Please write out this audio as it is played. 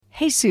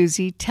Hey,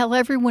 Susie, tell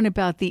everyone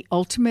about the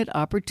Ultimate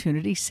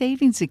Opportunity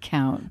Savings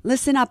Account.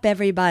 Listen up,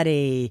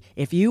 everybody.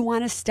 If you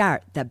want to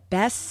start the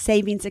best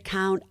savings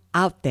account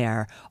out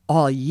there,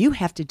 all you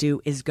have to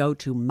do is go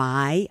to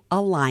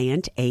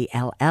myalliant,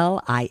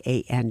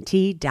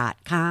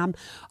 ALLIANT.com,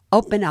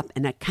 open up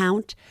an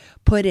account,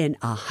 put in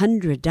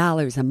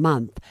 $100 a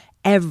month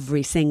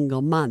every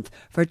single month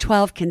for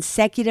 12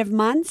 consecutive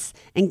months,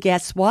 and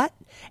guess what?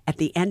 At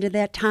the end of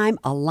that time,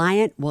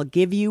 Alliant will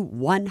give you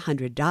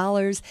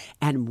 $100,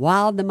 and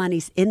while the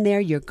money's in there,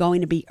 you're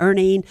going to be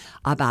earning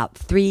about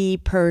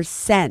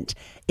 3%.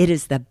 It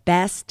is the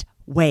best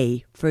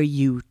way for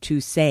you to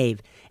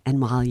save.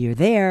 And while you're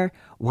there,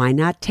 why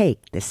not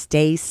take the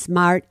Stay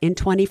Smart in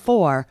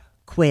 24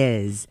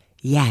 quiz?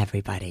 Yeah,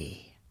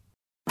 everybody.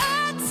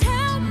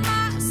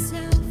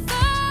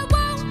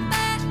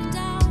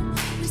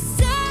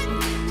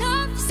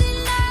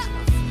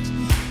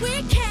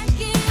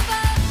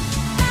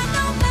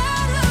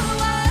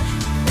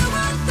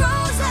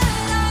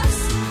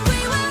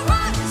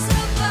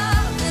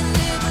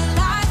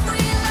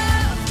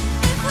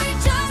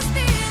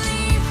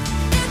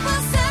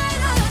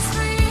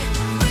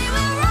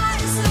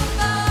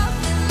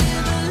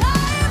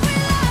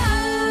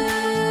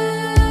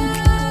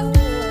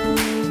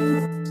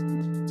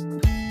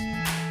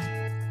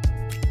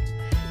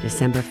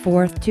 December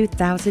 4th,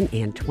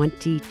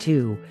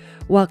 2022.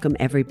 Welcome,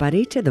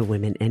 everybody, to the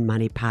Women and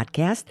Money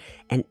podcast,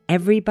 and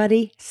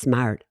everybody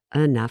smart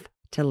enough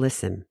to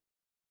listen.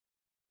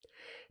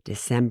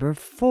 December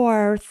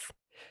 4th.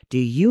 Do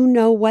you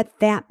know what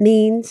that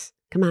means?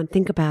 Come on,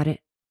 think about it.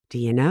 Do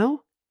you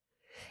know?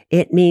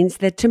 It means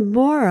that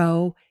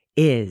tomorrow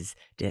is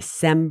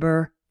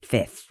December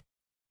 5th.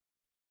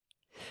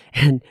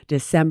 And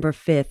December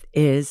 5th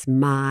is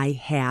my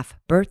half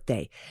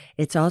birthday.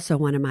 It's also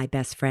one of my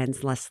best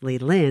friends, Leslie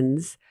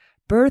Lynn's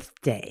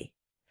birthday.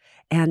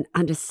 And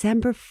on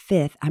December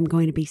 5th, I'm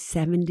going to be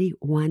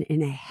 71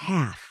 and a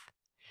half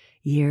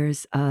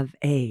years of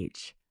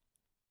age.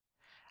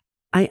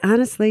 I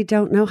honestly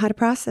don't know how to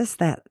process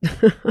that,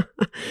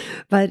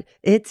 but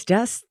it's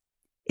just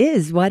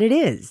is what it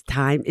is.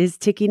 Time is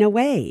ticking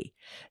away.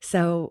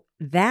 So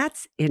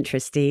that's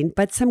interesting.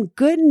 But some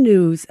good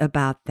news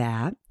about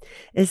that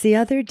is the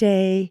other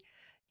day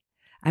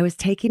I was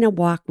taking a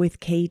walk with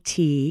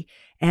KT,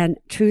 and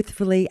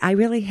truthfully, I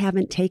really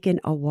haven't taken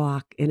a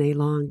walk in a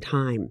long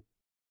time.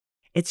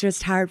 It's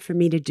just hard for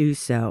me to do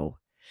so,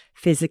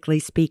 physically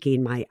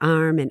speaking, my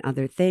arm and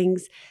other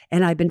things.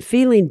 And I've been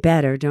feeling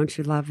better. Don't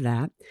you love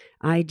that?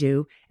 I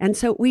do. And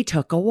so we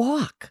took a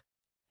walk,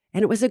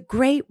 and it was a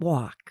great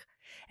walk.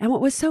 And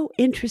what was so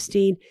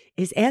interesting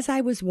is as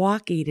I was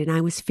walking and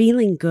I was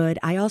feeling good,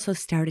 I also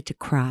started to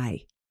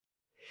cry.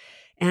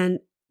 And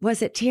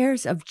was it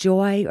tears of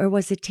joy, or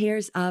was it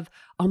tears of,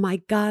 oh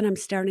my God, I'm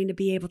starting to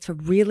be able to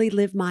really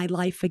live my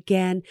life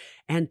again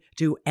and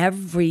do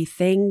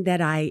everything that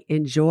I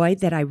enjoyed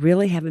that I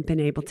really haven't been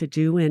able to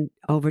do in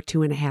over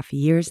 2.5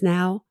 years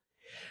now?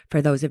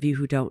 For those of you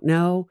who don't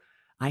know,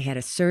 I had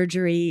a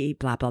surgery,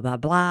 blah, blah, blah,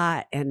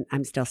 blah, and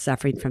I'm still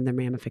suffering from the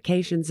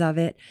ramifications of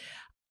it.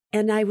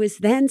 And I was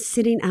then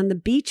sitting on the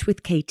beach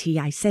with KT.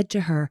 I said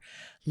to her,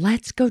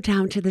 let's go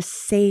down to the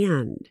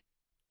sand.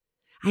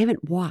 I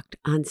haven't walked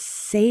on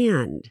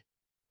sand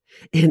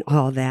in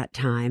all that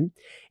time.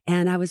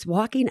 And I was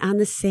walking on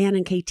the sand,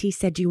 and KT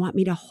said, do you want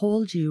me to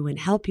hold you and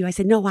help you? I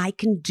said, no, I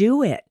can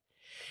do it.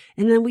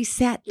 And then we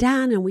sat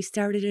down and we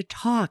started to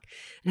talk.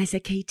 And I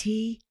said, KT,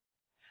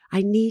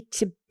 I need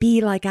to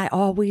be like I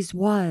always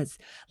was.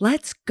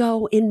 Let's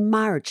go in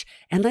March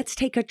and let's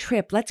take a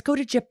trip. Let's go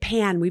to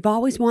Japan. We've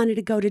always wanted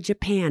to go to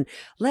Japan.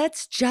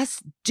 Let's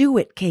just do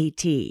it,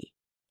 KT.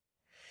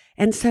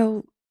 And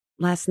so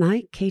last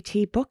night,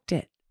 KT booked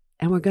it,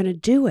 and we're going to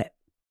do it.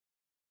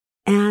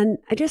 And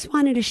I just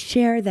wanted to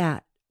share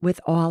that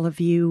with all of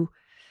you.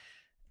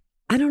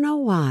 I don't know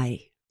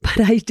why,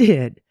 but I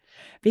did,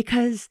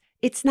 because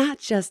it's not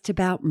just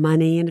about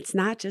money, and it's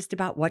not just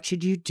about what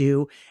should you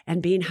do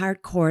and being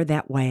hardcore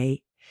that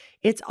way.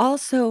 It's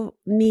also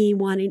me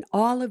wanting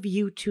all of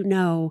you to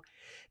know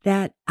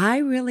that I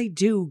really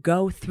do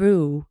go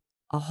through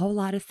a whole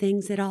lot of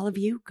things that all of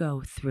you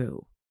go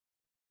through.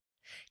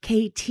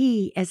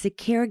 KT, as a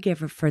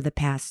caregiver for the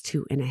past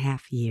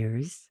 2.5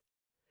 years,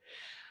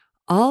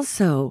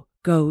 also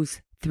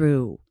goes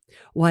through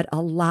what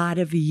a lot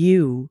of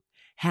you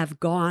have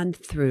gone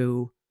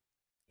through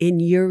in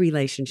your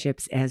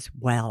relationships as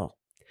well.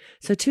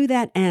 So to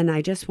that end,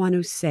 I just want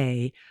to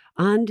say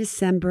on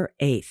December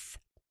 8th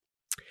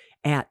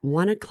at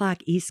 1 o'clock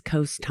East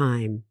Coast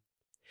time,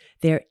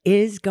 there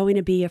is going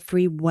to be a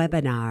free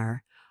webinar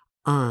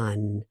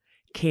on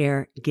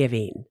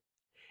caregiving.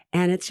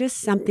 And it's just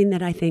something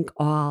that I think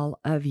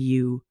all of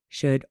you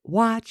should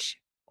watch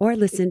or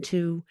listen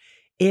to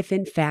if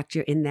in fact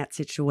you're in that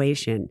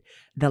situation.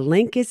 The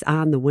link is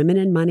on the Women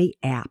and Money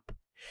app.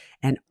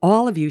 And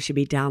all of you should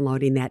be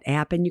downloading that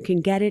app, and you can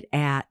get it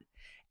at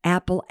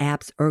Apple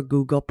Apps or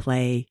Google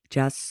Play.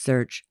 Just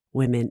search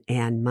Women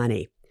and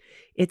Money.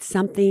 It's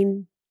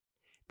something,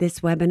 this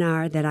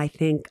webinar, that I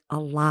think a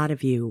lot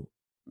of you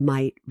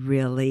might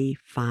really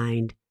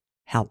find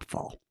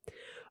helpful.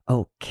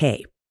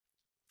 Okay.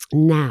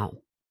 Now,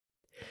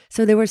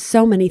 so there were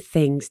so many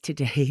things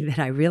today that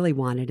I really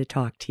wanted to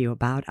talk to you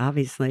about.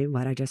 Obviously,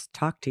 what I just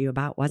talked to you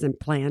about wasn't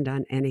planned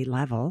on any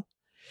level.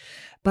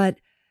 But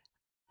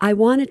I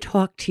want to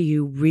talk to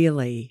you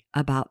really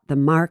about the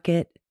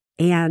market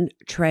and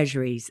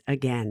treasuries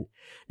again.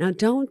 Now,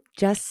 don't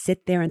just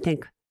sit there and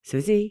think,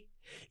 Susie,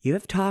 you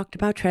have talked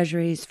about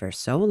treasuries for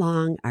so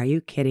long. Are you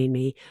kidding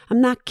me?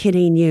 I'm not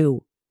kidding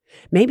you.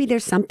 Maybe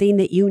there's something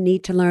that you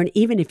need to learn,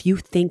 even if you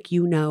think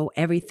you know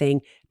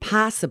everything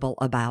possible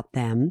about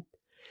them.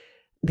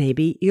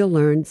 Maybe you'll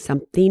learn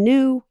something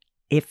new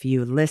if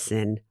you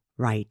listen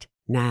right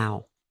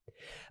now.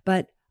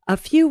 But a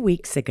few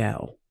weeks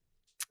ago,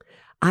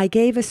 I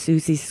gave a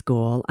Suze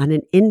school on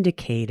an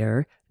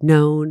indicator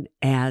known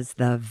as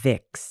the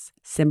VIX,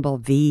 symbol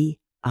VIX.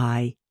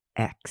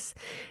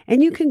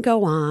 And you can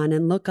go on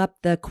and look up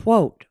the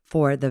quote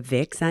for the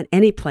VIX on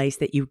any place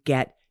that you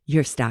get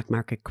your stock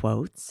market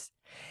quotes.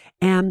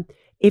 And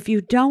if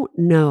you don't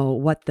know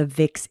what the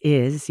VIX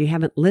is, you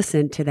haven't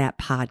listened to that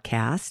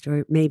podcast,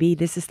 or maybe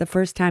this is the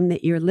first time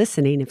that you're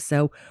listening. If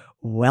so,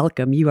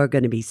 welcome. You are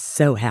going to be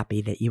so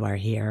happy that you are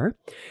here.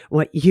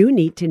 What you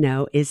need to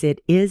know is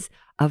it is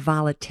a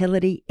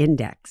volatility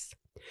index.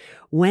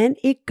 When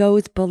it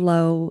goes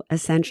below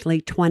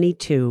essentially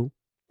 22,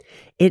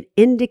 it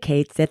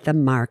indicates that the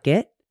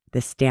market,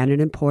 the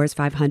Standard & Poor's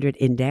 500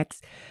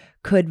 index,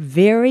 could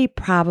very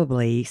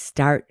probably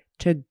start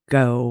to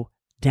go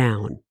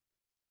down.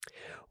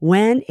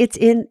 When it's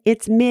in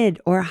its mid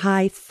or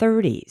high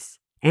 30s,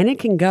 and it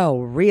can go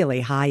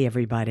really high,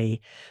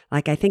 everybody.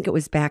 Like I think it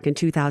was back in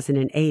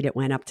 2008, it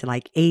went up to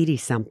like 80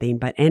 something.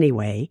 But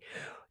anyway,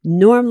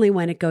 normally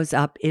when it goes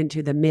up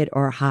into the mid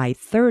or high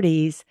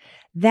 30s,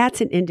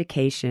 that's an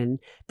indication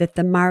that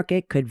the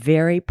market could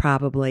very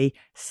probably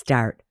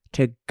start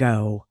to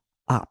go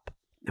up.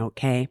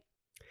 Okay.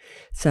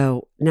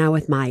 So now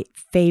with my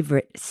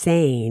favorite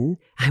saying,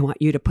 I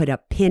want you to put a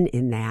pin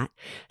in that.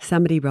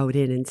 Somebody wrote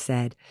in and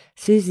said,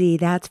 Susie,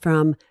 that's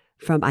from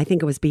I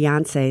think it was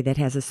Beyonce that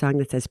has a song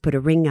that says, put a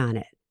ring on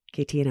it.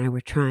 Katie and I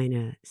were trying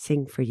to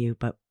sing for you,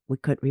 but we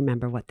couldn't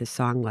remember what the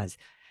song was.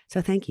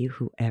 So thank you,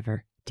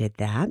 whoever did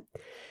that.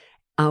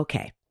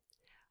 Okay.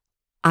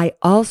 I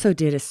also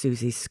did a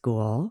Suze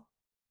school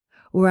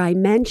where I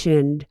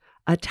mentioned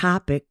a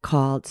topic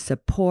called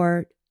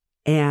support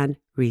and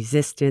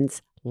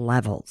resistance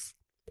levels.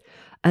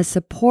 A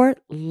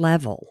support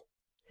level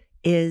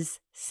is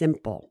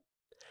simple.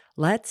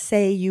 Let's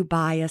say you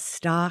buy a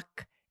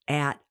stock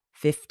at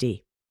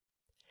 50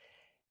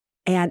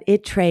 and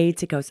it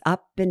trades, it goes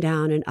up and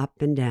down and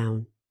up and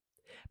down,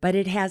 but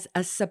it has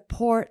a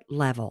support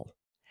level.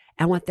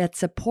 And what that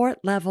support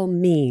level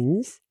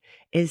means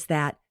is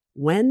that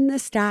when the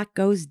stock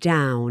goes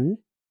down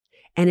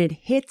and it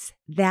hits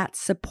that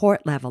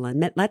support level,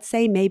 and let's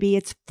say maybe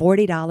it's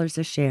 $40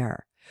 a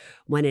share,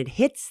 when it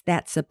hits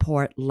that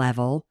support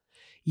level,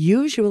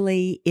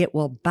 usually it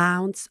will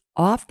bounce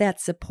off that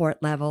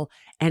support level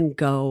and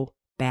go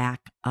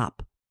back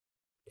up.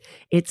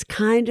 It's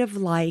kind of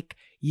like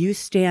you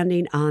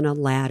standing on a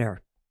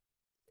ladder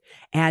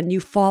and you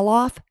fall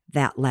off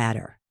that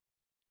ladder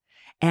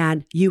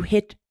and you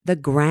hit the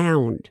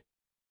ground.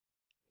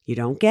 You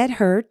don't get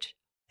hurt.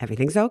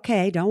 Everything's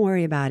okay. Don't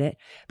worry about it.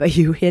 But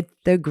you hit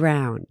the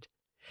ground.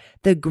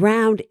 The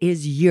ground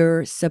is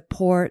your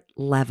support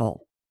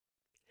level.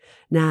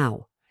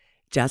 Now,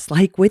 just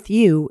like with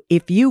you,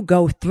 if you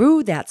go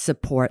through that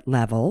support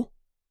level,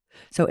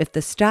 so if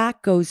the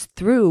stock goes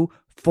through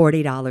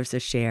 $40 a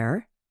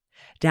share,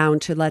 down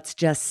to, let's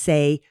just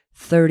say,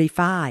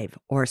 35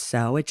 or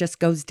so, it just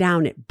goes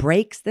down. It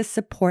breaks the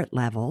support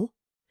level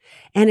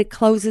and it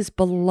closes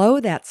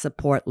below that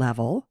support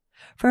level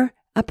for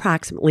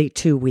approximately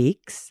 2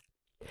 weeks.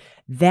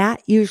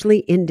 That usually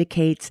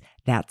indicates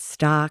that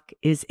stock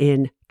is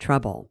in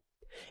trouble.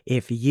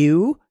 If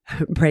you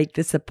break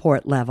the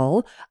support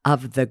level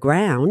of the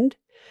ground,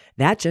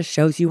 that just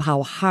shows you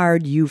how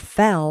hard you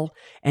fell,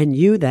 and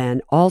you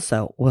then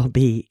also will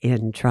be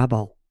in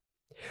trouble.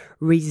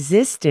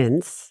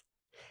 Resistance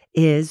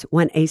is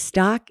when a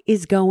stock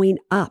is going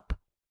up.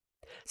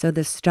 So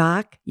the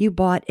stock you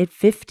bought at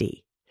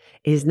 50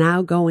 is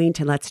now going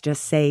to, let's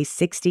just say,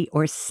 60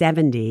 or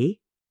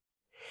 70.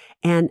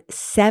 And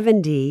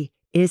 70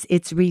 is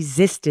its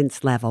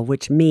resistance level,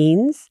 which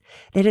means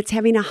that it's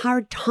having a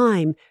hard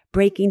time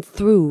breaking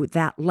through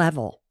that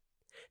level.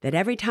 That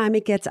every time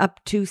it gets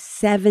up to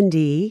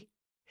 70,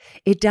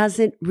 it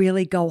doesn't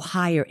really go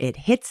higher. It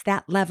hits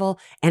that level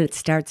and it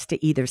starts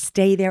to either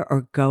stay there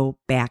or go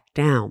back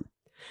down.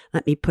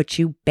 Let me put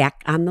you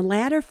back on the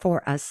ladder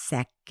for a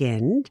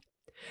second,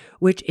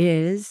 which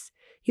is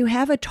you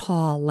have a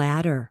tall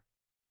ladder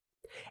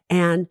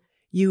and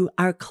you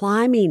are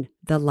climbing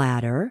the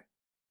ladder.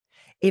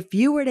 If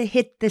you were to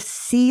hit the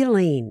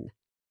ceiling,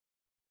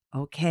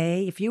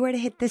 okay, if you were to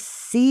hit the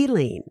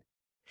ceiling,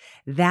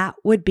 that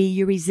would be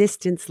your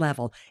resistance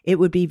level. It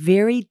would be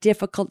very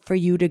difficult for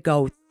you to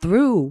go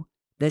through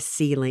the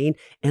ceiling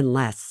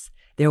unless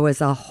there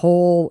was a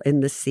hole in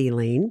the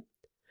ceiling,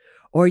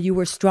 or you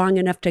were strong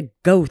enough to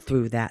go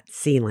through that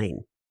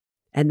ceiling.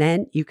 And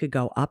then you could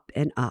go up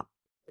and up.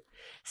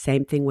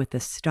 Same thing with the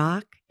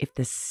stock. If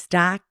the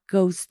stock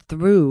goes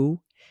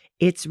through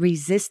its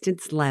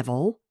resistance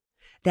level,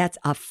 that's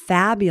a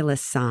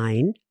fabulous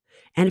sign.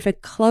 And if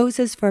it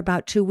closes for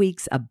about 2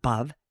 weeks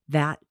above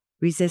that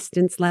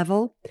resistance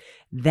level,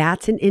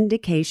 that's an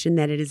indication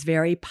that it is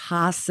very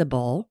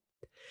possible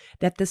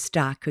that the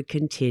stock could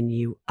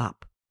continue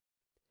up.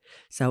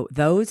 So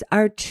those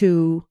are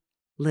two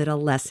little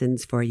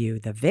lessons for you,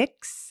 the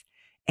VIX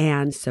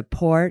and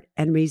support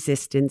and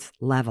resistance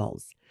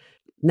levels.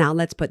 Now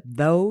let's put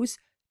those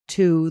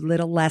two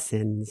little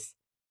lessons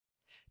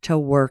to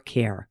work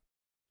here.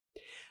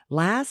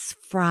 Last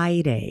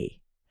Friday,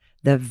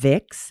 the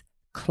VIX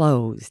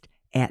closed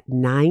at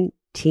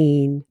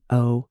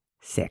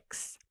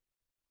 1906.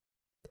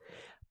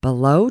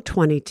 Below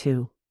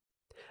 22,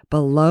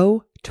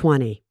 below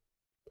 20.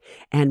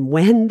 And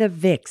when the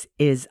VIX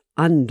is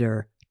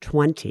under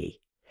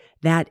 20,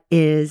 that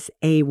is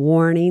a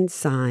warning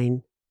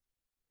sign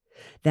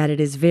that it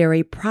is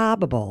very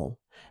probable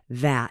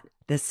that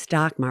the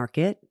stock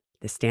market,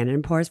 the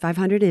Standard & Poor's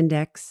 500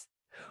 index,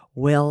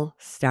 will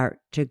start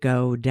to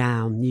go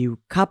down. You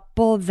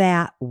couple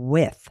that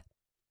with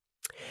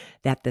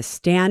that the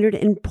Standard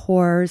 &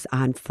 Poor's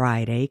on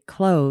Friday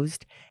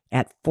closed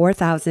at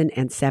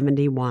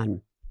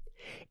 4,071.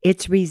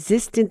 Its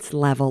resistance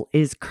level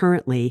is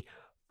currently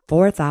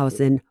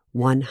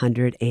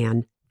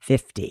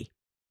 4,150.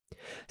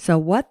 So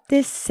what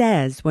this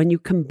says when you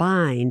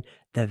combine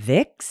the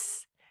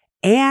VIX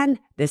and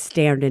the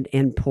Standard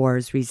 &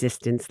 Poor's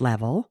resistance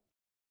level,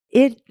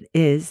 it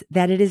is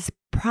that it is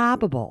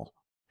probable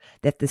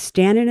that the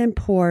Standard &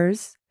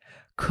 Poor's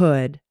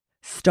could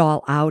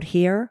stall out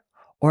here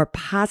or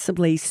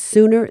possibly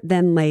sooner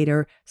than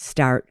later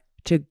start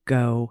to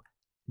go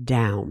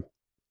down.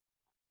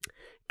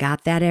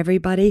 Got that,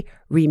 everybody?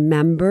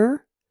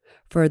 Remember,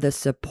 for the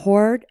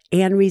support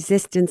and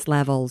resistance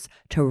levels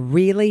to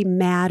really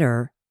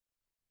matter,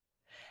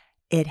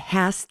 it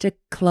has to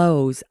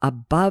close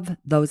above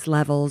those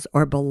levels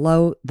or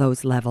below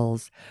those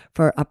levels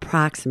for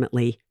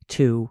approximately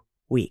 2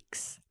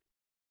 weeks.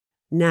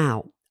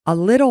 Now, a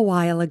little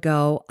while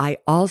ago, I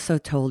also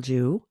told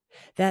you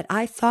that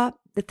I thought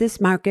that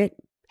this market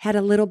had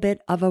a little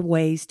bit of a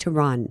ways to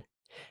run,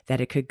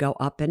 that it could go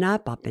up and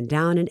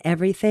down and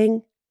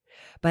everything.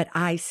 But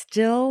I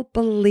still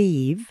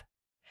believe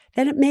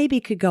that it maybe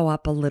could go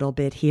up a little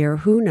bit here.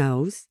 Who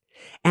knows?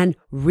 And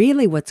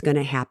really what's going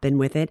to happen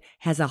with it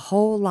has a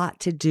whole lot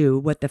to do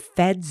with what the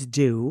Feds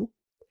do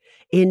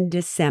in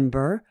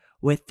December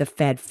with the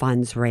Fed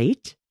funds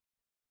rate.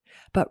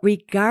 But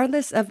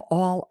regardless of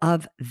all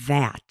of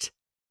that,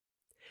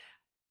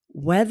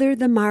 whether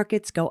the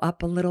markets go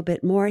up a little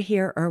bit more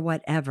here or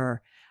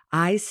whatever,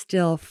 I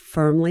still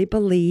firmly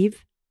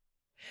believe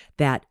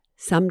that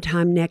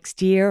sometime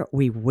next year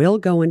we will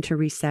go into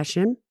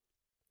recession.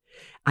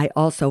 I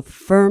also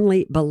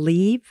firmly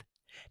believe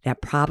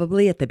that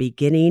probably at the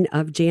beginning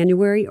of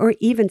January or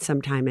even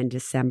sometime in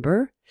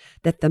December,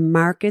 that the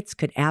markets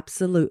could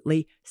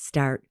absolutely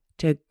start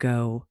to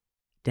go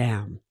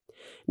down.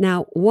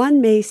 Now,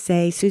 one may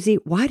say, Susie,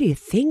 why do you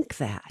think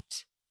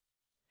that?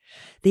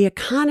 The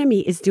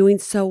economy is doing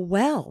so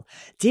well.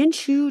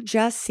 Didn't you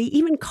just see?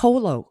 Even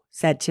Colo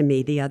said to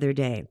me the other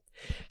day,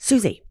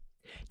 Susie,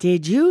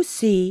 did you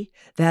see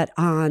that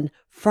on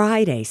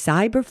Friday,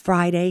 Cyber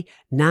Friday,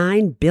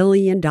 $9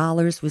 billion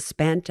was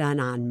spent,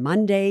 and on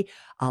Monday,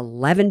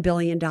 $11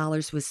 billion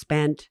was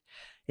spent?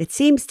 It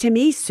seems to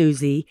me,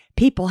 Susie,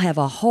 people have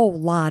a whole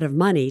lot of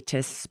money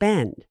to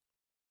spend.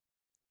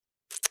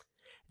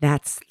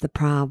 That's the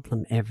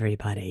problem,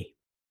 everybody.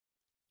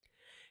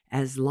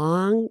 As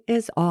long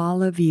as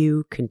all of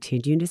you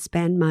continue to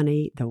spend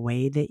money the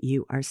way that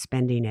you are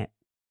spending it,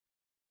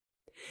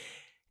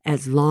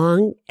 as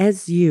long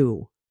as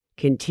you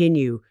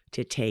continue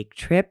to take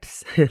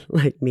trips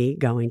like me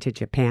going to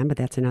Japan, but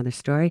that's another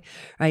story,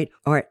 right?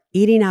 Or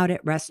eating out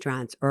at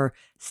restaurants or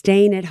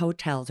staying at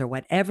hotels or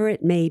whatever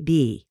it may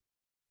be,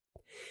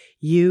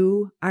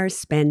 you are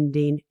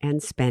spending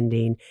and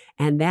spending,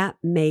 and that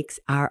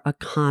makes our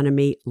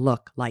economy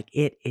look like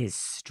it is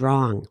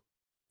strong.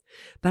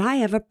 But I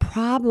have a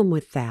problem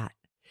with that.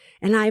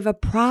 And I have a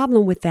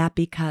problem with that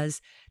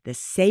because the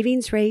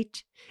savings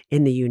rate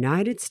in the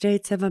United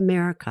States of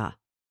America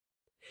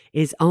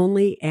is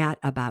only at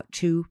about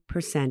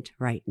 2%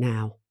 right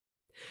now.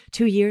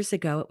 2 years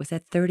ago, it was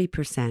at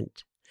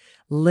 30%.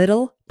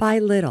 Little by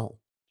little,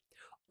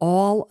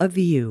 all of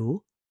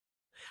you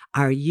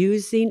are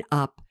using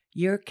up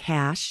your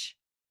cash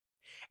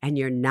and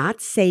you're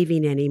not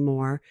saving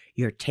anymore.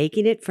 You're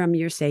taking it from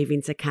your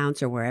savings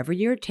accounts or wherever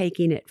you're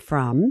taking it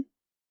from.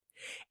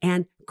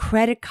 And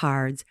credit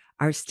cards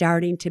are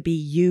starting to be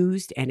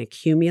used and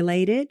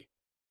accumulated.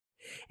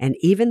 And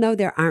even though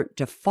there aren't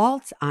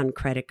defaults on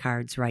credit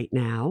cards right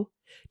now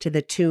to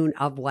the tune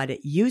of what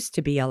it used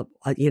to be,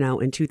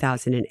 in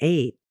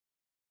 2008,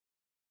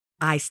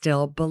 I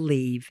still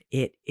believe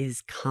it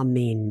is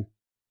coming.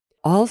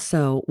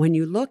 Also, when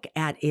you look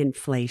at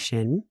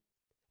inflation,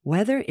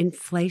 whether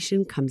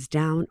inflation comes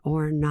down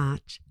or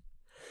not,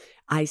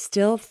 I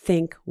still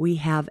think we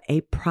have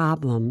a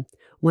problem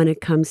when it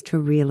comes to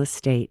real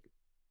estate.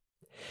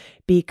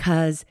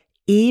 Because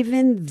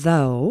even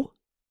though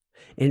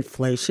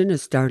inflation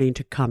is starting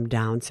to come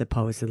down,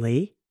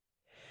 supposedly,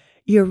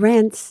 your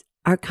rents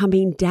are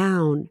coming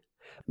down,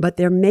 but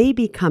they're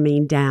maybe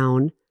coming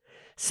down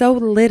so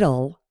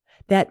little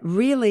that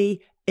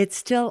really it's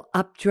still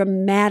up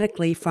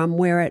dramatically from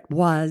where it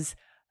was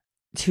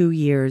 2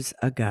 years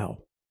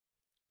ago.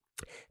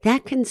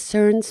 That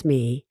concerns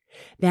me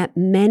that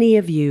many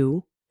of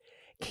you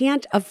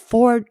can't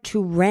afford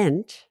to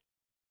rent,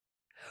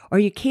 or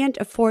you can't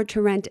afford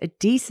to rent a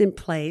decent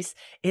place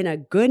in a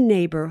good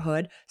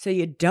neighborhood so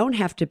you don't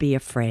have to be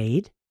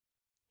afraid.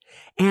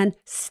 And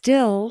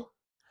still,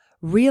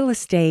 real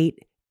estate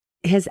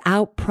has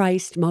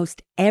outpriced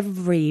most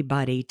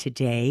everybody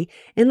today,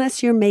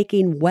 unless you're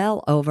making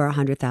well over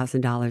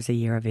 $100,000 a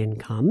year of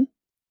income.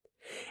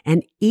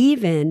 And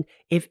even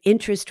if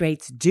interest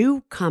rates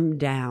do come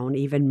down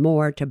even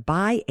more to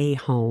buy a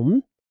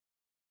home,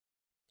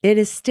 it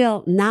is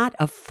still not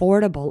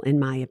affordable, in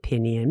my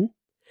opinion.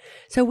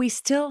 So we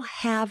still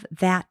have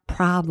that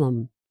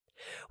problem.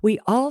 We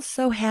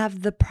also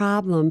have the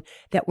problem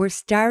that we're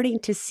starting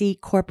to see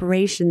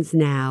corporations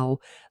now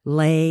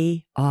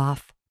lay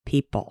off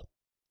people.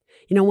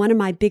 You know, one of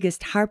my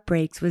biggest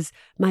heartbreaks was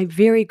my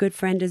very good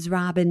friend is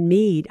Robin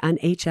Meade on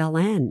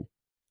HLN.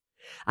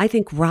 I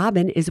think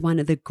Robin is one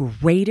of the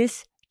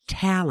greatest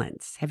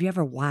talents. Have you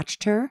ever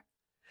watched her?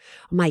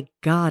 Oh my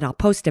God, I'll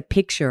post a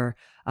picture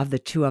of the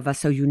two of us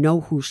so you know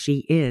who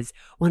she is.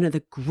 One of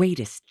the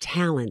greatest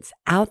talents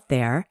out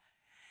there.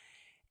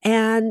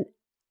 And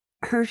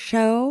her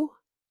show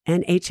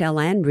and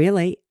HLN,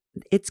 really,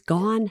 it's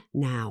gone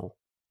now.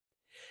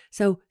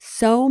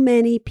 So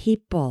many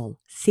people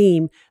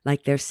seem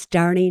like they're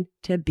starting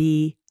to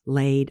be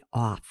laid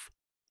off.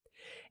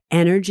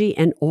 Energy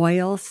and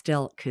oil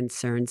still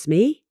concerns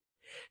me.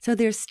 So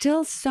there's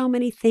still so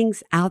many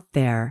things out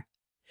there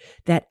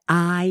that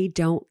I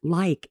don't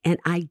like. And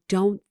I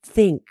don't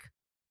think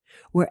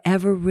we're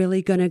ever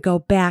really going to go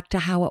back to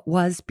how it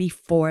was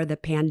before the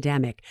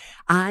pandemic.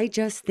 I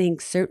just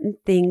think certain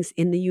things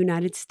in the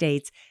United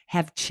States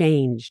have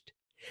changed.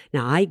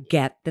 Now, I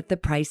get that the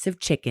price of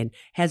chicken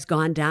has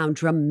gone down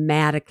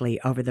dramatically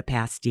over the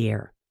past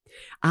year.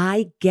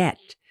 I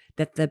get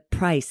that the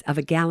price of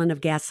a gallon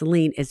of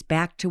gasoline is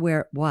back to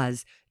where it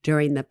was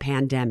during the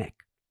pandemic.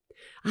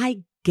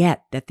 I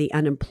get that the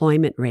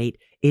unemployment rate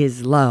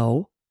is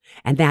low,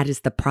 and that is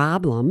the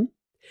problem,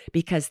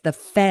 because the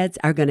feds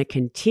are going to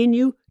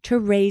continue to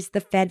raise the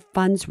Fed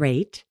funds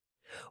rate,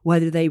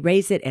 whether they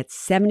raise it at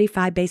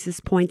 75 basis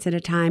points at a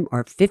time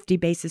or 50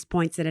 basis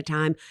points at a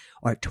time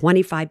or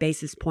 25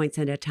 basis points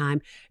at a time.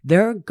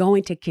 They're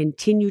going to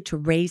continue to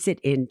raise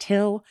it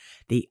until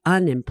the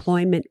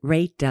unemployment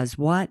rate does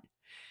what?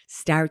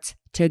 Starts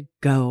to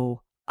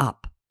go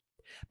up.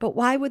 But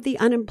why would the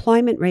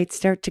unemployment rate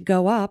start to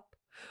go up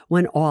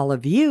when all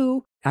of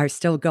you are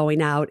still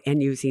going out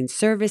and using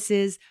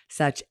services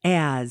such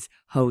as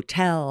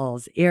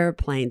hotels,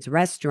 airplanes,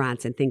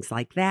 restaurants, and things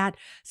like that,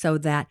 so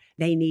that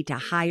they need to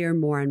hire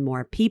more and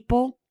more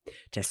people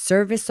to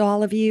service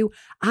all of you?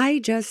 I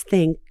just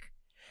think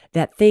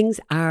that things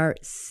are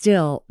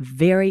still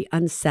very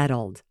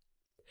unsettled.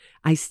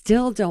 I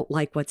still don't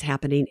like what's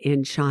happening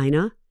in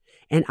China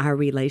and our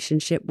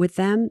relationship with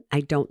them. I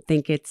don't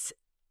think it's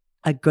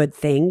a good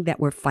thing that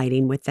we're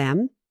fighting with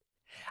them.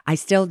 I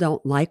still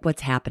don't like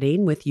what's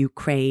happening with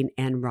Ukraine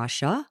and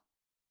Russia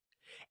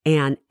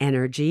and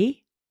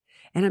energy.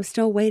 And I'm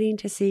still waiting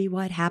to see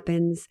what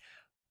happens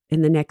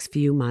in the next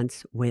few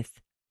months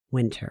with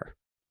winter.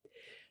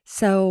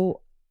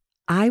 So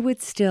I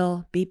would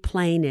still be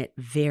playing it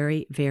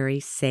very, very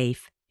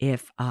safe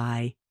if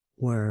I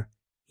were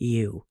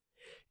you.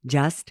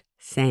 Just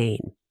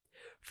saying.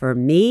 For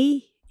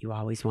me, you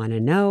always want to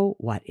know,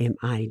 what am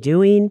I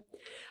doing?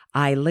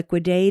 I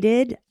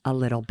liquidated a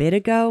little bit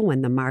ago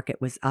when the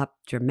market was up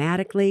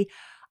dramatically,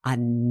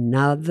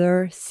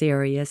 another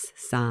serious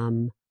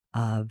sum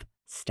of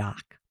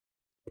stock.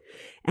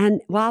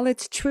 And while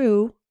it's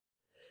true,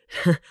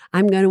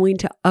 I'm going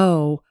to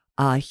owe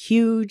a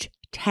huge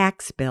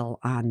tax bill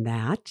on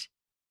that,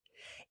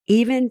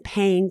 even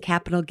paying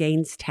capital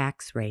gains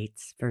tax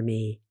rates for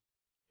me.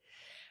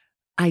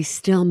 I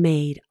still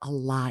made a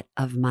lot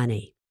of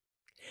money.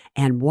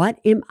 And what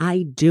am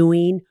I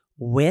doing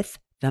with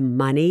the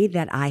money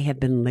that I have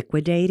been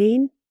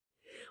liquidating?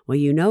 Well,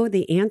 you know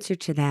the answer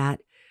to that.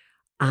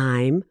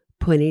 I'm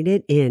putting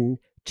it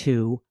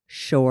into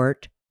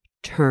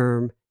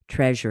short-term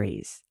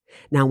treasuries.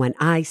 Now, when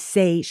I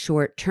say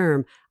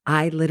short-term,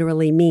 I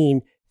literally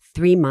mean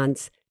 3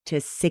 months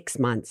to 6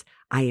 months.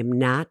 I am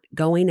not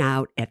going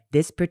out at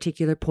this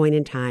particular point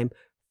in time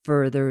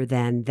further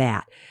than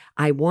that.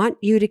 I want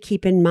you to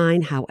keep in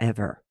mind,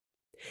 however,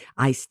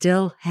 I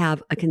still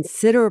have a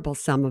considerable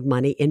sum of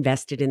money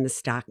invested in the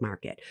stock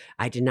market.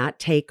 I did not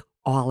take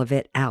all of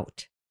it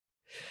out.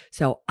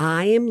 So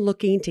I am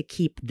looking to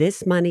keep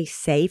this money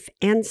safe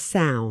and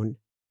sound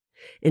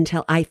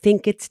until I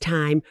think it's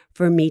time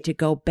for me to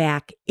go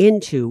back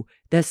into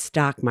the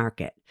stock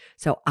market.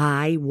 So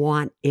I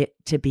want it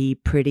to be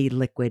pretty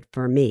liquid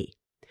for me.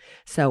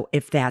 So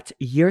if that's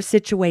your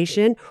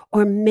situation,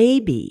 or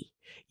maybe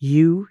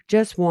you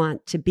just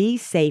want to be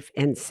safe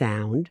and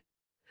sound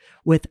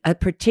with a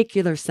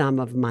particular sum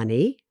of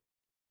money,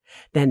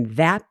 then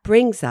that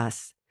brings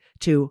us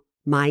to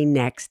my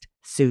next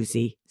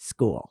Suze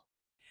school.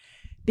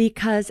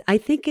 Because I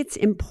think it's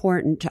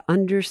important to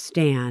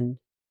understand,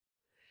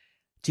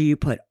 do you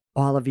put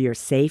all of your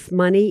safe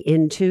money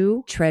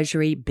into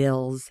treasury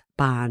bills,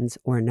 bonds,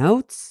 or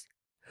notes?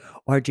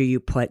 Or do you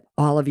put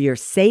all of your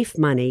safe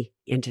money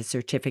into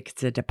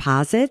certificates of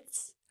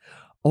deposits?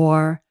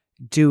 Or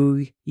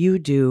do you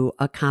do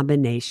a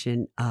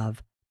combination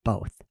of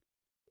both?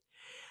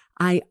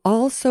 I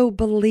also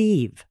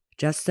believe,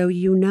 just so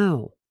you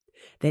know,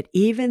 that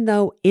even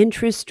though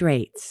interest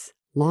rates,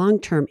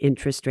 long-term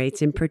interest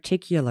rates in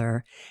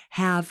particular,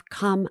 have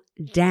come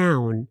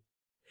down,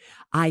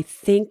 I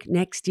think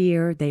next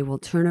year they will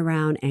turn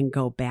around and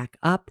go back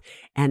up.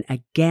 And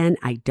again,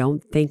 I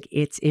don't think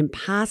it's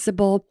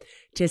impossible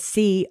to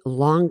see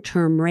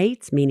long-term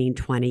rates, meaning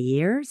 20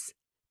 years,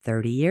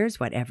 30 years,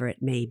 whatever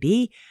it may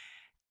be,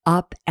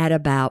 up at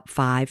about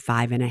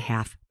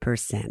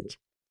 5.5%.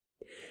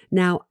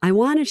 Now, I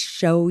want to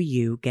show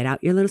you, get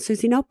out your little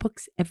Suze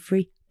notebooks,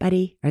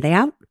 everybody. Are they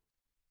out?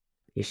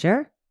 You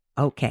sure?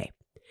 Okay.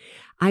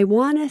 I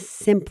want to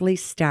simply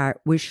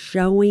start with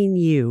showing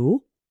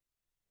you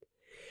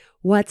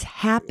what's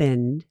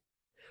happened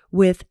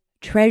with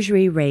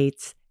treasury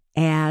rates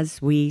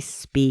as we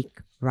speak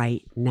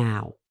right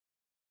now.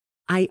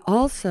 I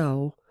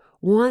also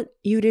want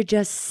you to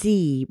just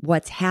see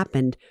what's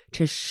happened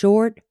to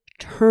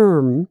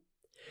short-term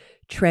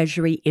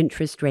treasury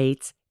interest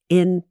rates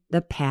in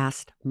the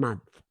past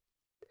month,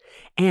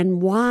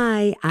 and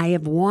why I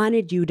have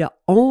wanted you to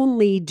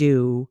only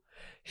do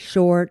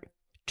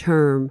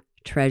short-term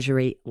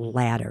treasury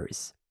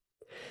ladders.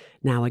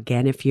 Now,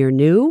 again, if you're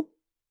new,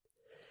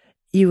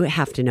 you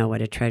have to know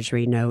what a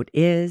treasury note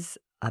is,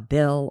 a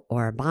bill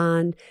or a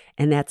bond,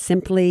 and that's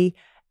simply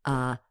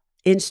an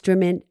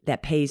instrument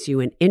that pays you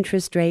an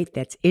interest rate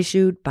that's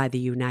issued by the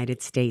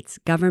United States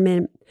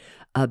government.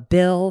 A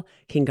bill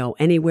can go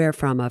anywhere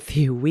from a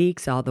few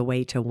weeks all the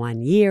way to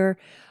 1 year.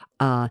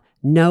 A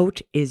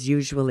note is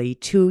usually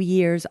 2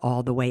 years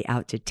all the way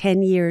out to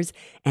 10 years,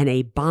 and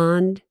a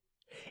bond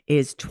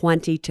is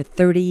 20 to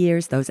 30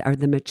 years. Those are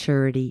the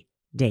maturity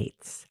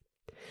dates.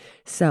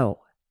 So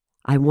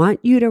I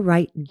want you to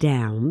write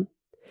down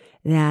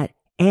that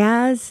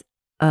as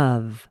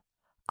of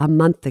a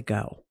month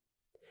ago,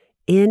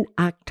 in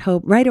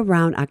October, right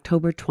around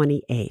October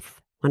 28th,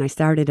 when I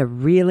started to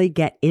really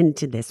get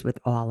into this with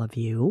all of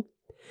you,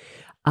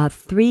 a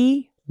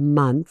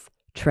 3-month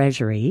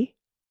treasury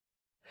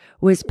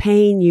was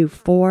paying you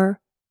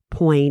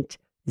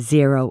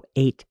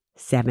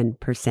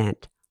 4.087%.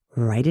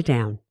 Write it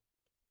down.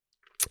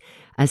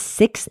 A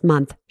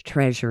 6-month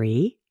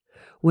treasury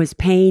was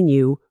paying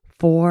you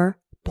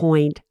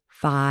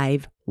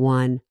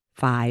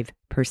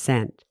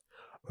 4.515%.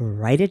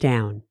 Write it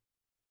down.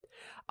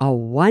 A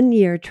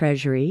 1-year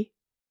treasury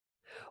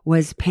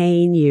was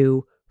paying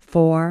you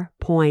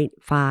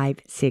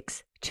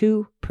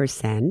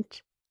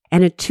 4.562%,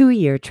 and a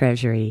 2-year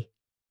treasury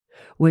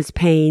was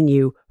paying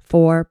you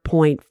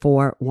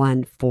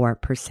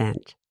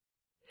 4.414%.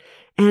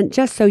 And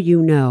just so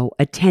you know,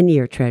 a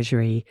 10-year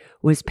treasury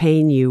was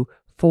paying you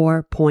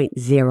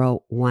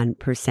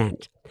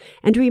 4.01%.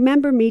 And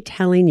remember me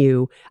telling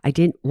you I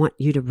didn't want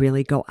you to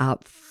really go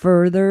out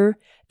further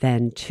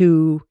than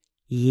 2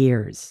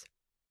 years.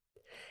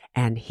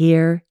 And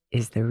here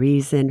is the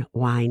reason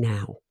why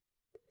now.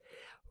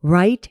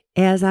 Right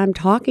as I'm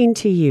talking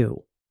to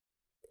you,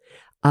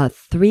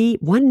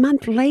 1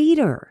 month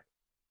later,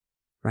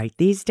 write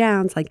these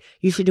down. It's like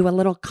you should do a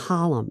little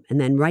column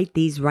and then write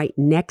these right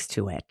next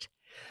to it.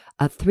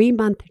 A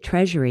 3-month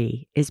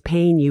treasury is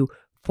paying you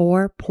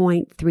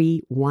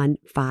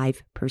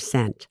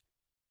 4.315%.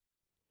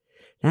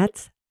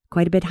 That's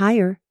quite a bit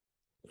higher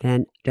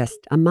than just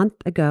a month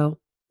ago.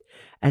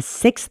 A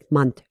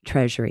 6-month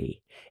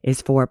treasury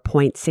is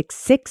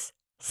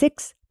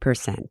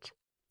 4.666%.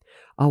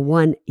 A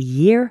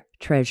 1-year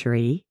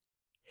treasury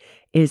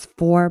is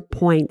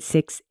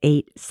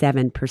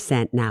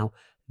 4.687%. Now,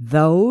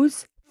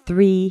 those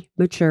 3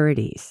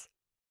 maturities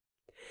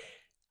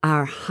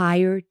are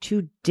higher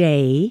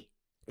today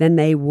than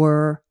they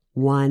were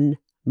 1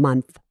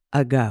 month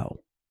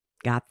ago.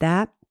 Got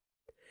that?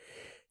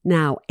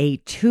 Now, a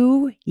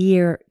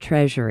 2-year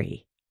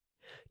treasury,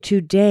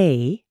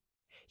 today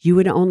you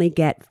would only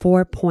get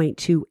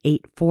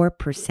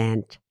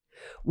 4.284%,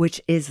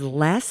 which is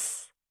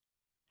less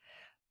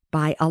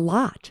by a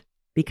lot,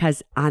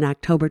 because on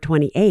October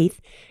 28th,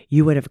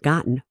 you would have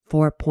gotten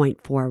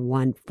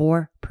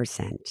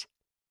 4.414%.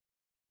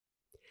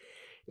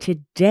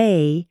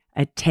 Today,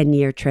 a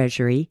 10-year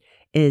treasury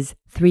is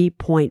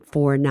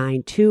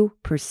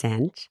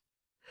 3.492%.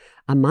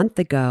 A month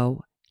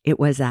ago, it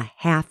was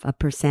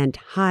 0.5%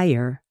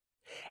 higher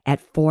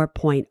at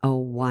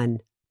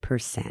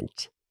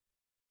 4.01%.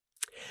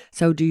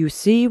 So do you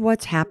see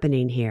what's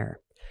happening here?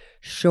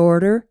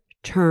 Shorter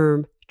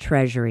term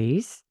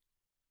treasuries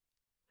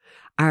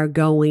are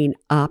going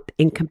up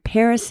in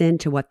comparison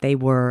to what they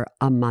were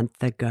a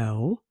month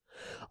ago.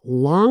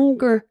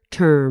 Longer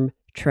term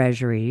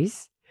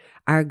treasuries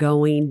are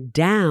going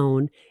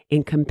down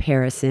in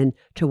comparison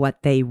to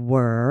what they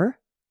were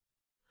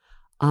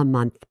a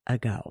month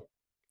ago.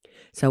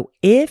 So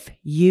if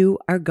you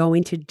are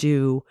going to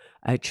do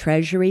a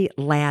treasury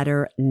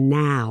ladder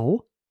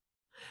now,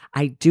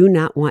 I do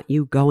not want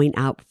you going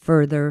out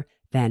further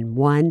than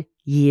 1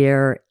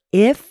 year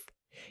if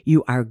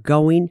you are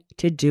going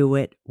to do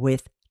it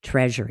with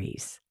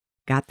treasuries.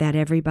 Got that,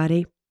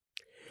 everybody?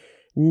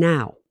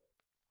 Now,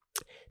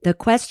 the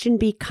question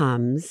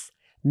becomes,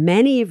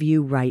 many of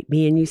you write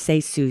me and you say,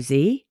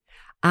 Suze,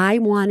 I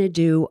want to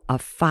do a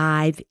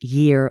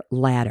 5-year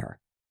ladder.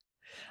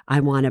 I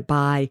want to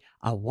buy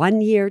a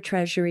 1-year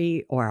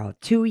treasury or a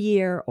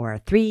 2-year or a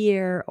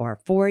 3-year or a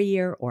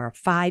 4-year or a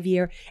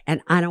 5-year,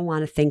 and I don't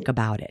want to think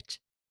about it.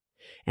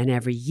 And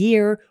every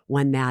year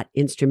when that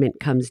instrument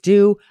comes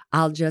due,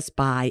 I'll just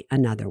buy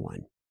another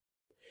one.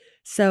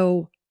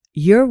 So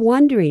you're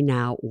wondering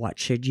now, what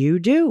should you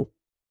do?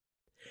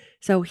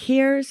 So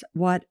here's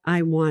what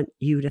I want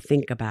you to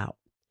think about.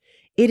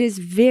 It is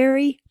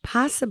very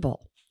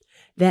possible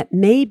that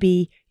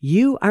maybe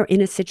you are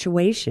in a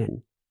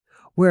situation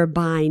where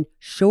buying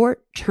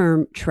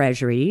short-term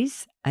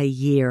treasuries, a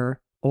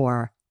year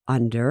or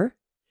under,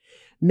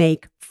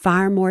 make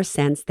far more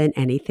sense than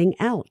anything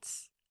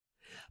else.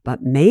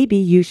 But maybe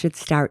you should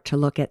start to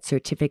look at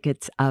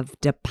certificates of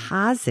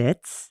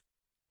deposits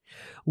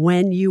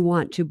when you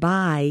want to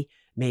buy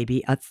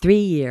maybe a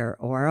 3-year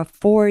or a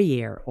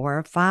 4-year or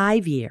a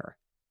 5-year.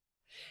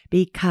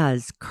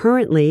 Because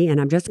currently, and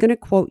I'm just going to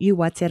quote you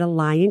what's at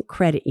Alliant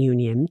Credit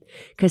Union,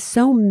 because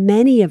so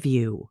many of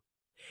you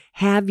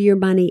have your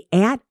money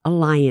at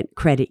Alliant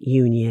Credit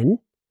Union.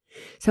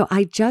 So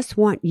I just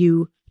want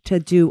you to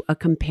do a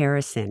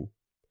comparison.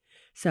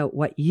 So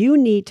what you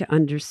need to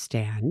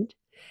understand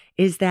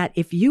is that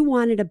if you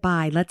wanted to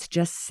buy, let's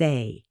just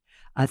say,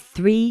 a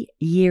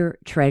 3-year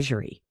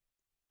treasury,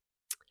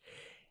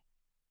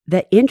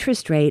 the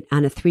interest rate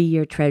on a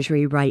 3-year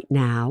treasury right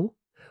now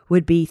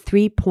would be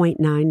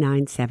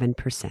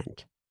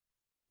 3.997%.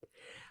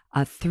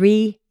 A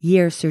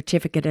 3-year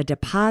certificate of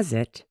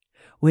deposit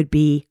would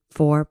be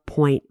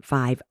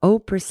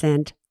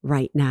 4.50%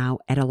 right now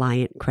at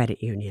Alliant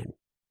Credit Union.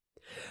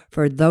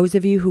 For those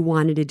of you who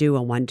wanted to do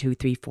a 1, 2,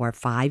 3, 4,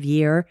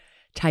 5-year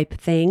type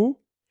thing,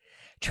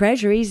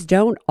 treasuries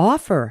don't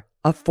offer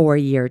a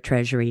 4-year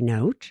treasury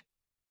note.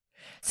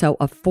 So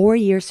a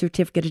 4-year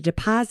certificate of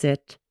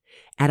deposit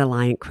at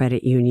Alliant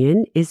Credit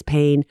Union is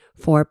paying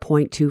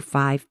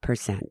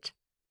 4.25%.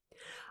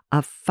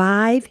 A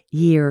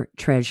 5-year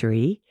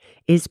treasury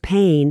is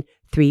paying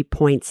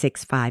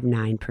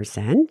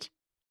 3.659%.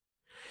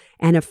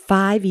 And a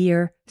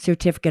 5-year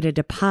certificate of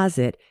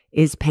deposit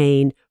is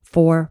paying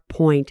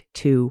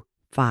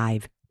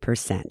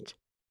 4.25%.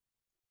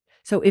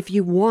 So if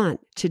you want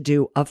to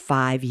do a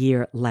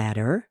 5-year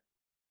ladder,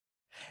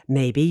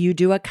 maybe you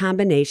do a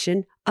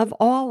combination of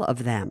all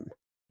of them.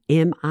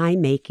 Am I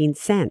making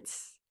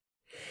sense?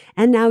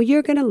 And now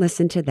you're going to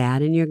listen to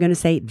that and you're going to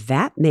say,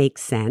 that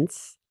makes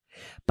sense,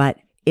 but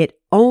it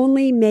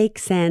only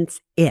makes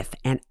sense if,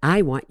 and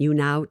I want you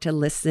now to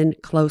listen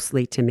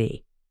closely to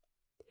me.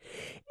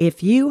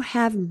 If you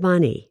have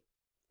money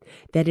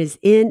that is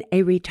in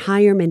a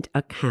retirement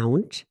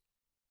account,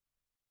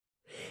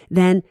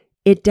 then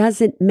it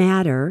doesn't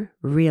matter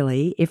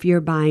really if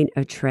you're buying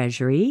a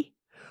treasury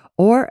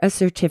or a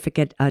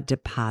certificate of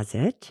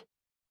deposit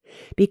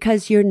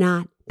because you're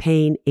not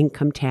paying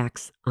income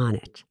tax on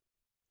it.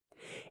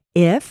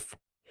 If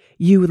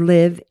you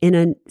live in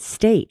a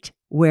state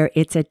where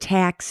it's a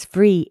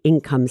tax-free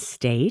income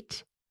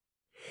state,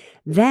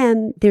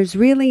 then there's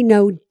really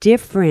no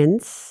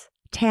difference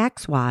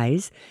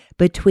tax-wise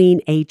between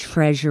a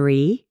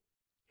treasury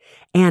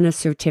and a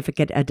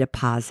certificate of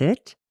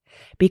deposit.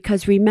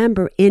 Because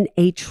remember, in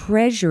a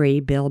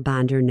treasury bill,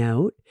 bond, or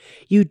note,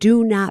 you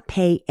do not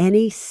pay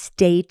any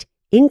state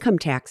income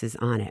taxes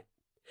on it.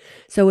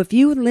 So if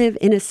you live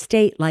in a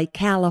state like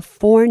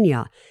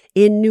California,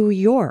 in New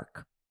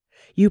York,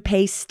 you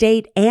pay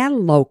state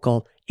and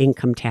local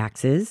income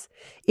taxes.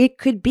 It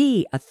could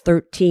be a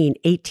 13,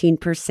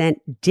 18%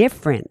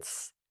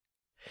 difference.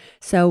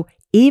 So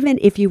even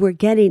if you were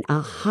getting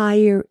a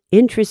higher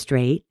interest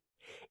rate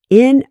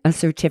in a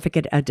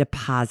certificate of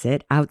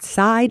deposit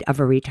outside of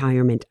a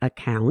retirement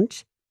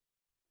account,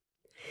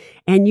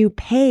 and you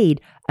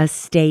paid a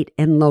state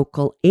and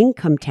local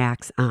income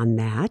tax on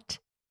that,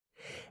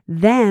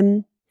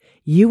 then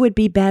you would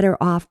be better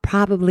off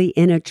probably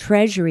in a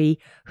treasury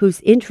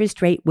whose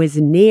interest rate was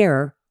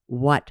near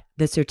what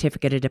the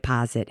certificate of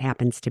deposit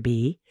happens to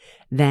be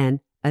than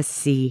a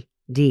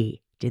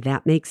CD. Did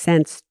that make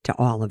sense to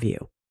all of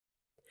you?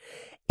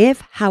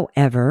 If,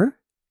 however,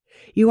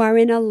 You are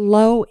in a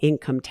low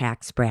income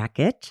tax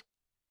bracket.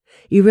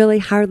 You really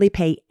hardly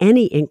pay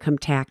any income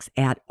tax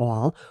at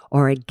all,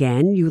 or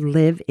again, you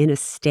live in a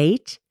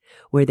state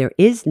where there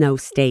is no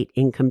state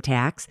income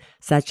tax,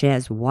 such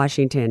as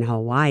Washington,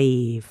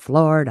 Hawaii,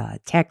 Florida,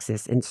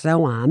 Texas, and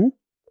so on.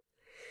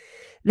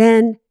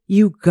 Then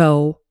you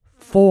go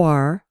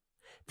for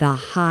the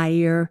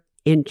higher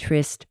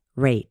interest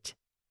rate.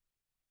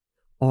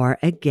 Or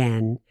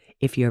again,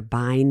 if you're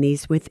buying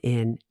these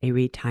within a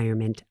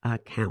retirement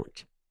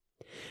account.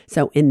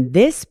 So in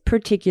this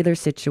particular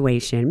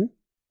situation,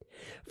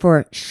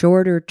 for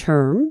shorter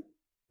term,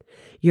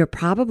 you're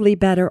probably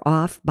better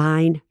off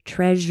buying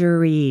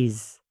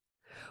treasuries.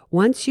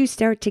 Once you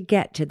start to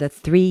get to the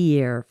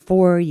 3-year,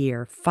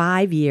 4-year,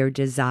 5-year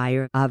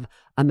desire of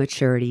a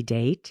maturity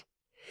date,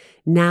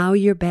 now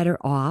you're better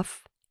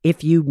off,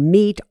 if you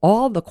meet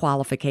all the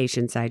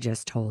qualifications I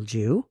just told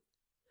you,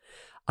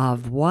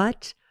 of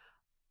what?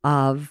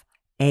 Of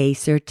a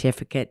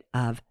certificate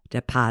of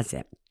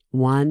deposit.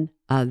 One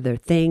other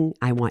thing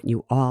I want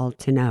you all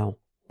to know.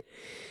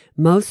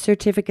 Most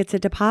certificates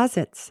of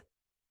deposits,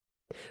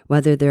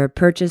 whether they're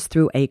purchased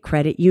through a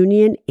credit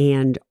union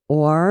and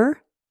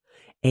or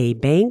a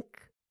bank,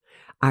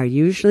 are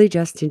usually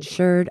just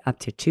insured up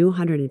to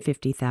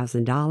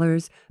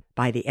 $250,000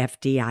 by the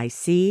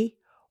FDIC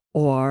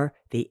or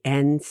the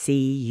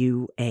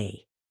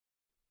NCUA.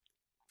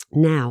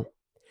 Now,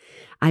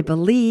 I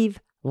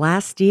believe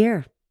last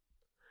year,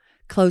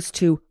 close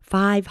to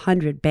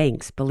 500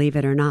 banks, believe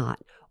it or not,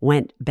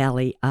 went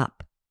belly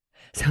up.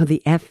 So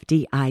the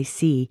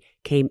FDIC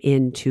came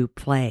into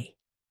play.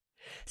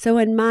 So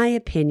in my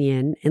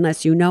opinion,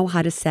 unless you know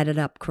how to set it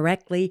up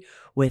correctly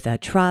with a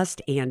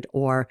trust and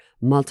or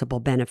multiple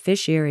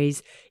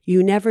beneficiaries,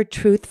 you never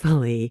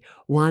truthfully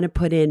want to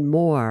put in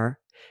more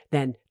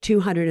than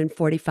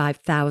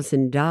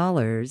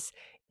 $245,000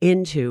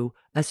 into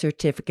a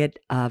certificate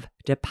of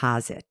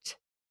deposit.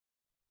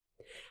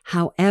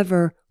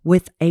 However,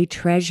 with a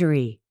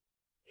treasury,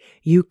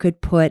 you could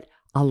put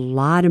a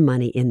lot of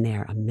money in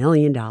there, $1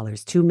 million,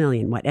 $2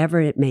 million, whatever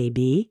it may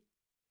be,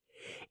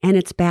 and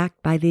it's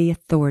backed by the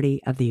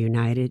authority of the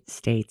United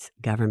States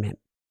government.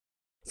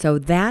 So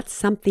that's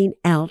something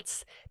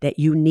else that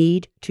you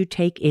need to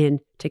take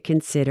into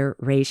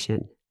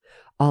consideration.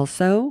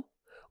 Also,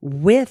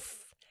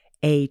 with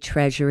a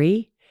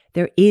treasury,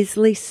 they're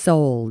easily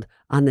sold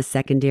on the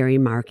secondary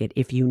market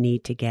if you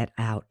need to get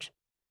out.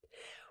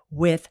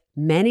 With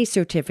many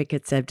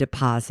certificates of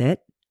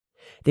deposit,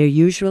 there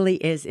usually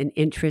is an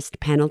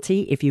interest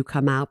penalty if you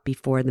come out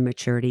before the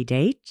maturity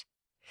date.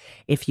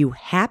 If you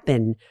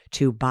happen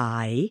to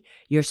buy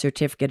your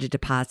certificate of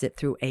deposit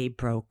through a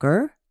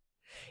broker,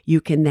 you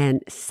can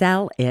then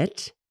sell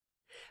it,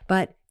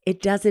 but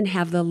it doesn't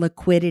have the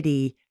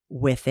liquidity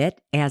with it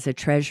as a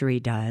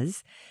treasury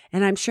does.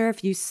 And I'm sure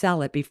if you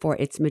sell it before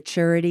its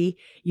maturity,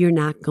 you're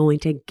not going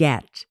to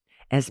get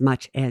as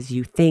much as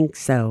you think.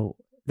 So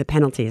the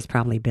penalty is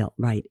probably built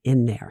right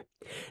in there.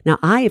 Now,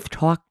 I have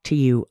talked to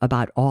you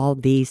about all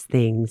these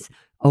things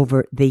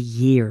over the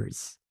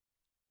years.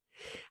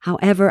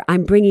 However,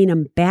 I'm bringing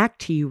them back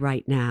to you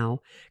right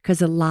now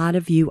because a lot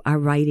of you are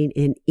writing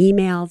in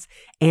emails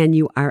and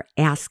you are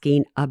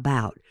asking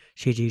about,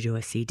 should you do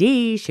a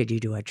CD? Should you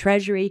do a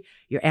treasury?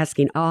 You're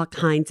asking all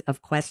kinds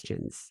of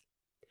questions.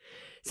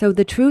 So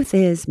the truth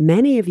is,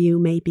 many of you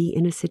may be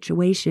in a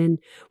situation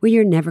where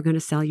you're never going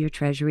to sell your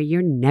treasury.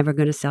 You're never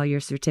going to sell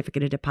your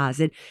certificate of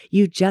deposit.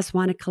 You just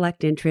want to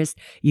collect interest.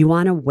 You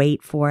want to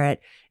wait for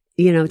it,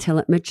 till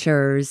it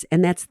matures.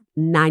 And that's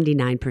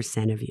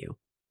 99% of you.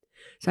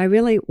 So I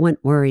really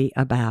wouldn't worry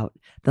about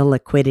the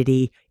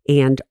liquidity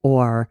and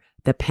or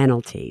the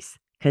penalties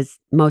because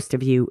most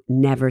of you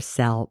never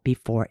sell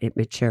before it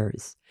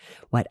matures.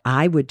 What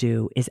I would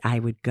do is I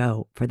would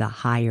go for the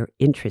higher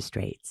interest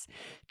rates.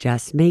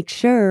 Just make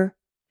sure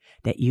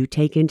that you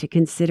take into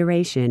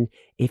consideration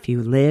if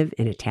you live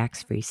in a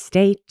tax-free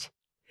state,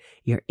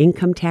 your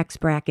income tax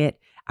bracket,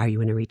 are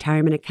you in a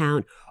retirement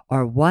account,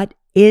 or what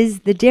is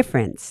the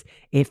difference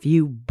if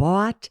you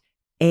bought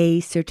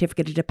a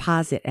certificate of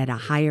deposit at a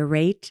higher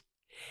rate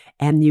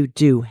and you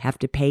do have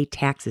to pay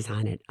taxes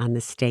on it on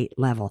the state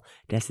level.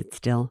 Does it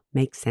still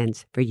make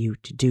sense for you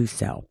to do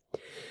so?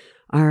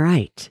 All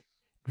right.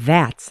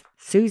 That's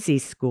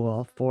Suze's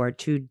school for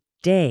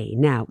today.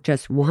 Now,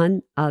 just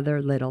one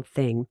other little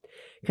thing,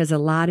 because a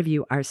lot of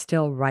you are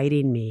still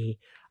writing me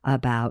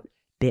about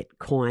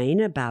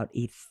Bitcoin, about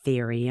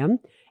Ethereum,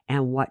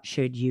 and what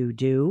should you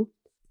do.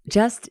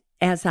 Just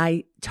as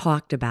I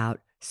talked about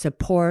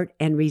support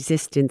and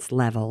resistance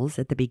levels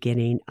at the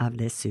beginning of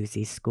this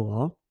Suze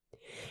school,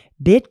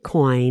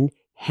 Bitcoin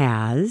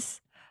has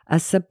a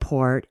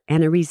support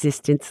and a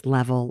resistance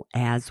level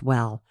as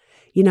well.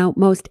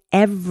 Most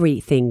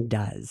everything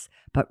does.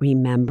 But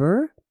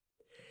remember,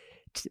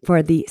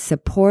 for the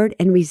support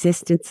and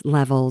resistance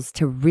levels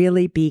to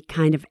really be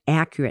kind of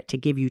accurate, to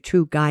give you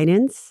true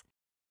guidance,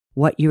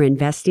 what you're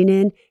investing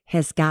in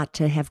has got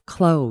to have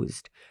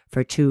closed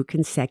for 2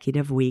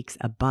 consecutive weeks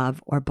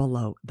above or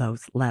below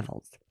those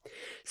levels.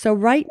 So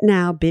right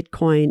now,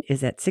 Bitcoin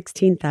is at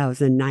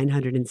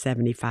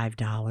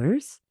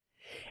 $16,975,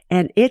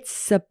 and its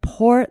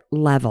support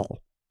level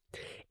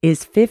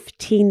is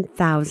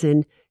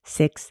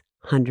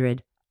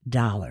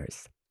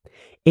 $15,600.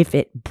 If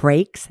it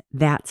breaks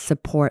that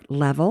support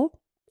level,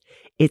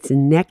 its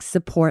next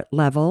support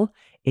level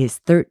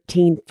is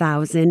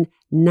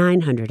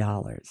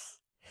 $13,900.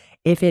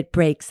 If it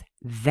breaks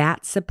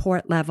that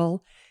support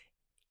level,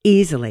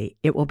 easily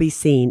it will be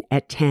seen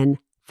at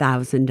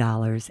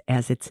 $10,000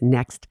 as its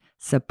next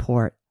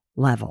support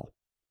level.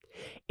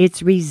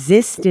 Its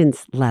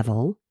resistance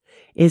level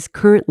is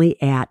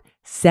currently at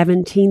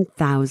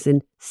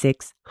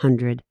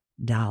 $17,600.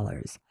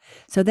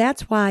 So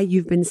that's why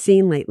you've been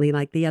seeing lately,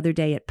 like the other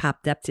day, it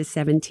popped up to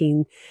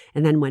 17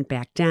 and then went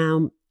back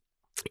down.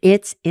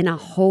 It's in a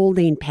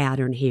holding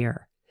pattern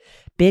here.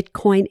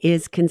 Bitcoin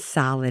is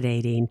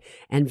consolidating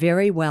and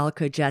very well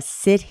could just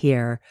sit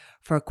here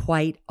for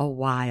quite a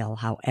while.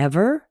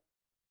 However,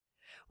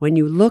 when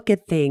you look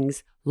at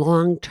things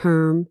long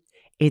term,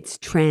 its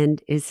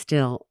trend is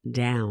still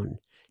down.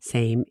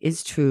 Same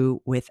is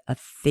true with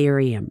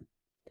Ethereum.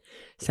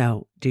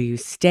 So do you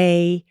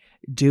stay?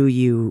 Do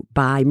you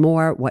buy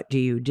more? What do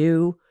you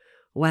do?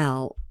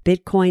 Well,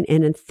 Bitcoin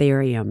and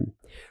Ethereum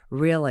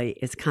really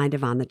is kind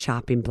of on the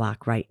chopping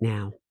block right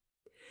now.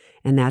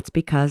 And that's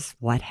because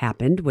what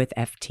happened with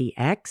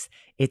FTX,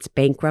 its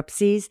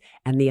bankruptcies,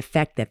 and the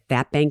effect that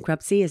that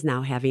bankruptcy is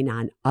now having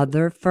on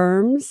other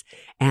firms,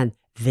 and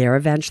they're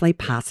eventually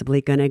possibly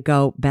going to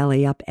go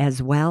belly up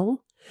as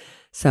well.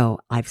 So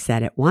I've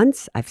said it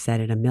once, I've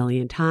said it a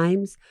million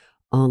times,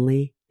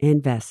 only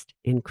invest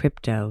in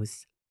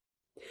cryptos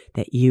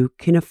that you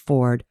can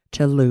afford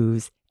to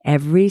lose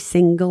every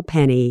single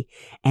penny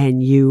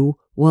and you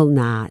will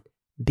not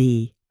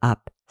be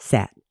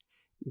upset.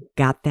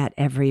 Got that,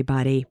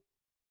 everybody?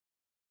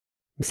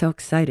 I'm so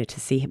excited to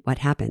see what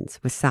happens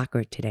with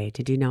soccer today.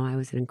 Did you know I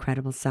was an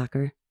incredible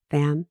soccer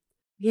fan?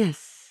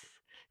 Yes.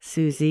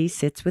 Suze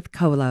sits with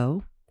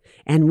Colo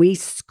and we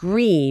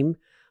scream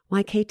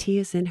while KT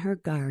is in her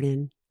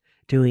garden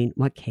doing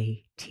what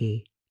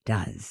KT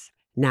does.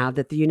 Now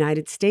that the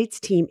United States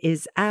team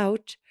is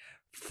out,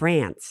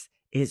 France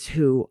is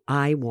who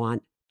I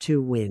want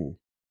to win.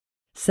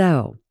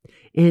 So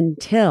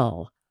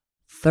until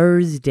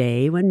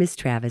Thursday, when Miss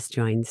Travis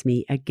joins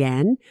me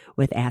again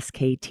with Ask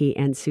KT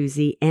and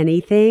Suze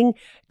Anything,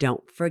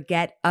 don't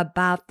forget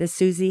about the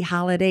Suze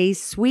Holiday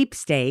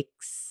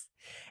Sweepstakes.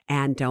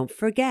 And don't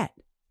forget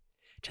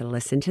to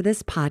listen to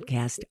this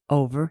podcast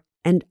over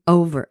and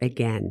over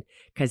again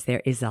because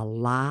there is a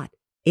lot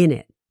in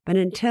it. But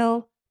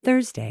until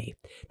Thursday,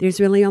 there's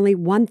really only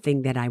one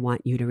thing that I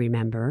want you to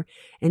remember,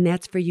 and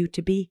that's for you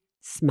to be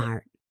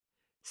smart,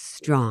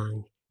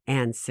 strong,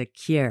 and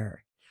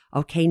secure.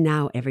 Okay,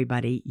 now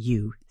everybody,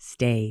 you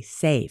stay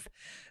safe.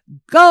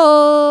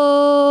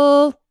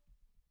 Go!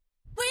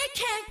 We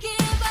can't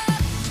give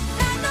up,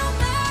 and no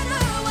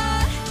matter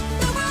what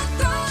the world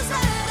throws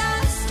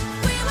at us,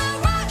 we will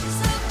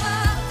rise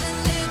above and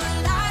live a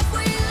life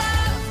we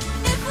love.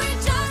 If we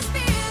just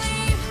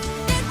believe,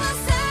 it will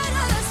set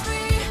us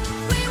free.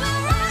 We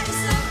will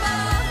rise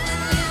above and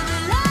live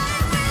a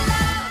life we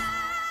love.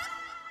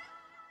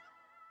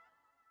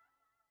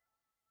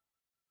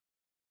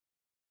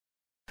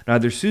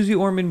 Neither Suze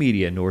Orman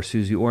Media nor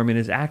Suze Orman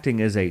is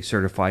acting as a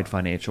certified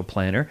financial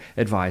planner,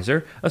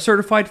 advisor, a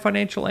certified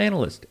financial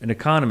analyst, an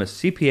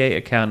economist, CPA,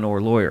 accountant,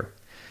 or lawyer.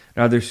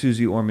 Neither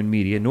Suze Orman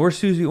Media nor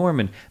Suze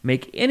Orman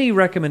make any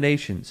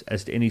recommendations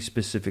as to any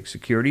specific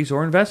securities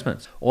or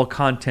investments. All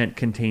content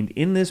contained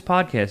in this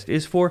podcast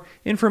is for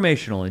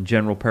informational and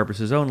general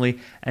purposes only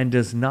and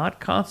does not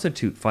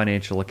constitute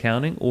financial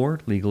accounting or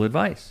legal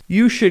advice.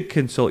 You should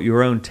consult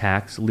your own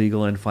tax,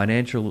 legal, and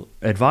financial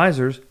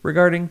advisors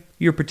regarding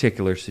your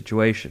particular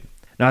situation.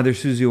 Neither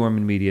Suze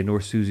Orman Media nor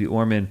Suze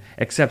Orman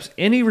accepts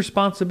any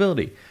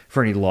responsibility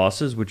for any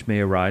losses which may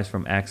arise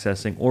from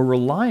accessing or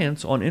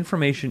reliance on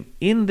information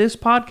in this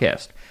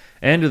podcast.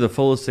 And to the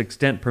fullest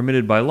extent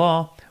permitted by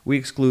law, we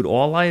exclude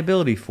all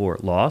liability for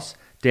loss,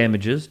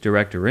 damages,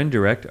 direct or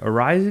indirect,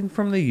 arising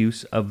from the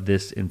use of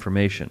this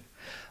information.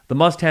 The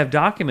must-have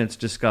documents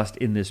discussed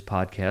in this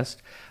podcast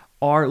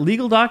are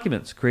legal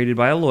documents created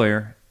by a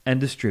lawyer and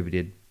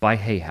distributed by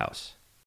Hay House.